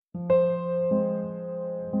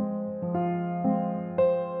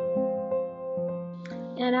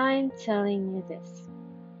And I am telling you this.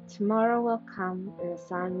 Tomorrow will come and the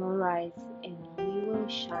sun will rise and you will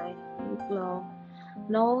shine and you glow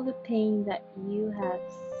and all the pain that you have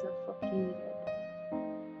suffocated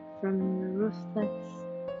from the ruthless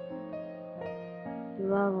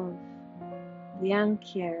love of the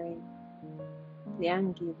uncaring, the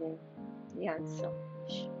ungiving, the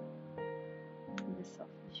unselfish, and the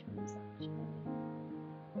selfish ones actually.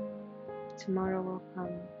 Tomorrow will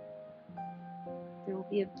come. There will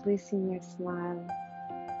be a bliss in your smile,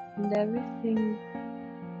 and everything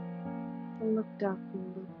will look dark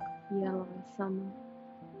will look yellow in summer.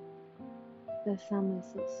 The summer is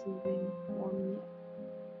so soothing, warm yet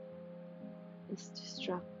it's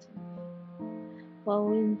destructive, while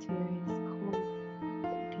winter is cold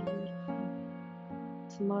but beautiful.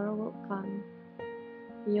 Tomorrow will come,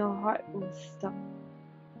 and your heart will stop.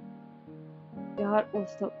 Your heart will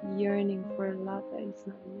stop yearning for a love that is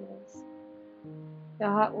not yours. Your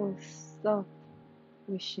heart will stop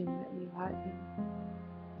wishing that you had him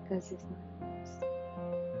because it's not yours.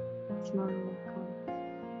 Tomorrow will come.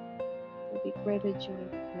 There'll be greater joy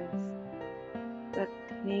because that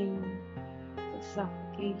pain, the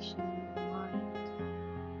suffocation in your mind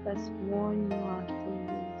that's worn you out for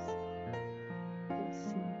years will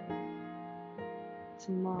sink.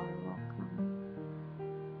 Tomorrow will come.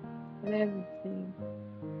 And everything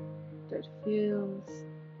that feels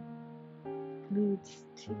glued,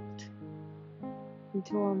 sticked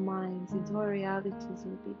into our minds, into our realities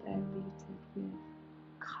will be diluted with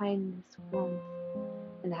kindness, warmth,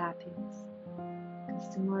 and happiness. Because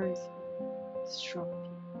tomorrow is for strong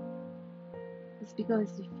people. It's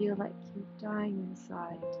because you feel like you're dying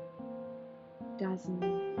inside. It doesn't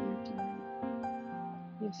mean you're dying.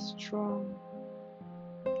 You're strong,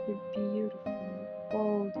 you're beautiful, you're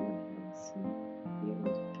bold, you're handsome, you're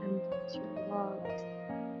independent, you're loved.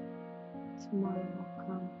 Tomorrow will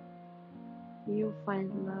come. You'll find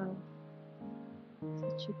love,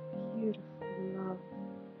 such a beautiful love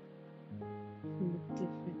from a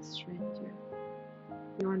different stranger.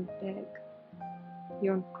 You won't beg,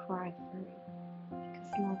 you won't cry for it,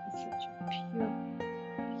 because love is such a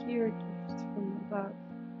pure gift from above.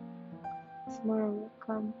 Tomorrow will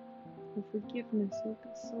come, and forgiveness will be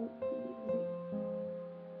so easy.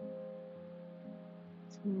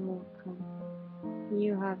 Tomorrow will come, and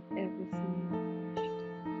you have everything you wished.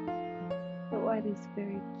 But what is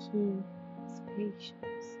very keen is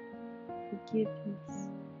patience, forgiveness,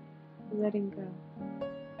 letting go,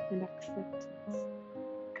 and acceptance.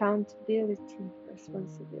 Accountability,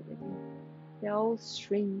 responsibility. They're all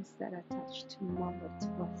strings that are attached tomorrow to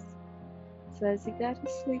us. So as you go to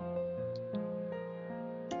sleep,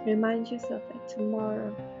 remind yourself that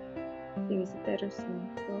tomorrow there is a better song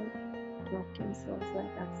for broken souls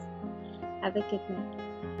like us. Have a good night.